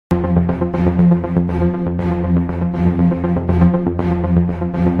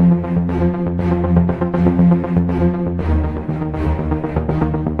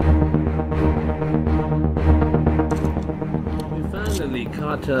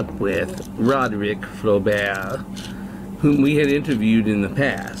up with Roderick Flaubert, whom we had interviewed in the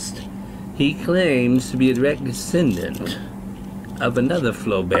past. He claims to be a direct descendant of another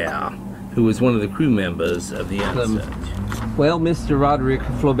Flaubert, who was one of the crew members of the UNSEARCH. Well, Mr. Roderick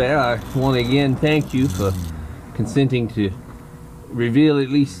Flaubert, I want to again thank you for consenting to reveal at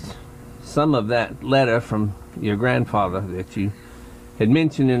least some of that letter from your grandfather that you had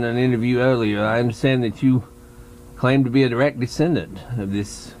mentioned in an interview earlier. I understand that you claim to be a direct descendant of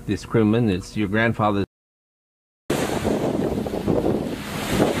this crewman. It's your grandfather's.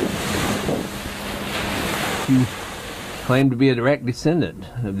 You claim to be a direct descendant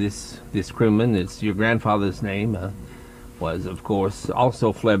of this crewman. It's your grandfather's name was, of course,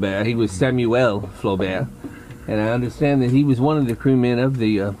 also Flaubert. He was Samuel Flaubert, and I understand that he was one of the crewmen of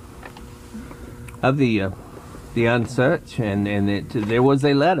the UNSEARCH, and that there was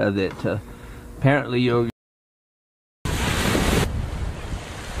a letter that apparently your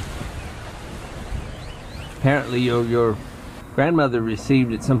grandmother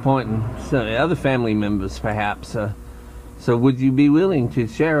received at some point, and some other family members perhaps. So would you be willing to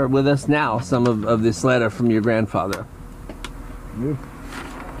share with us now some of this letter from your grandfather? Yeah.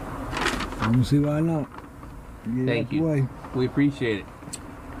 I don't see why not. Thank you. Way. We appreciate it.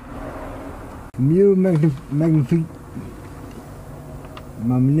 Mieux magnifique.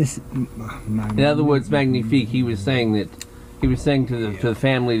 In other words, magnifique. He was saying to the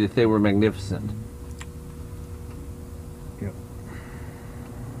family that they were magnificent. Yep.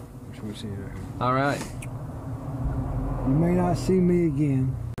 That's what we see there. All right. You may not see me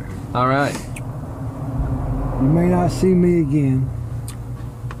again. All right. You may not see me again.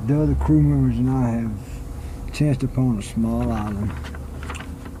 The other crew members and I have chanced upon a small island.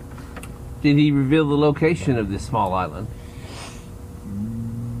 Did he reveal the location of this small island?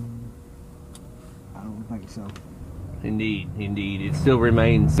 I don't think so. Indeed, indeed. It still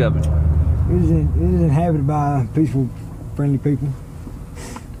remains covered. It is inhabited by peaceful, friendly people.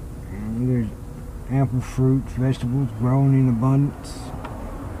 There's ample fruits, vegetables grown in abundance.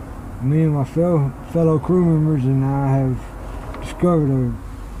 Me and my fellow crew members and I have discovered a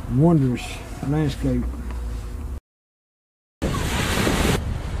wondrous landscape.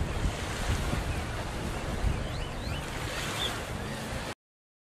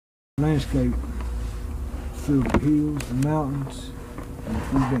 Landscape filled with hills and mountains, and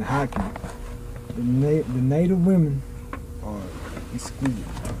we've been hiking. The native women are exquisite.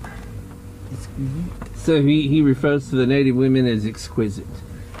 Exquisite. So he refers to the native women as exquisite.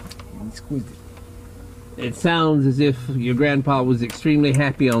 Exquisite. It sounds as if your grandpa was extremely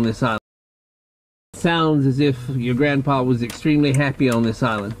happy on this island. It sounds as if your grandpa was extremely happy on this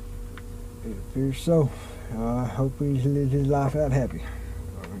island. It appears so. I hope he's lived his life out happy.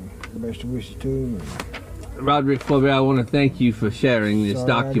 Best wishes to him. Roderick Flaubert, I want to thank you for sharing this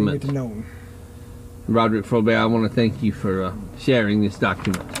document. I didn't get to know him. Roderick Flaubert, I want to thank you for sharing this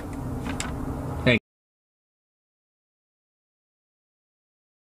document.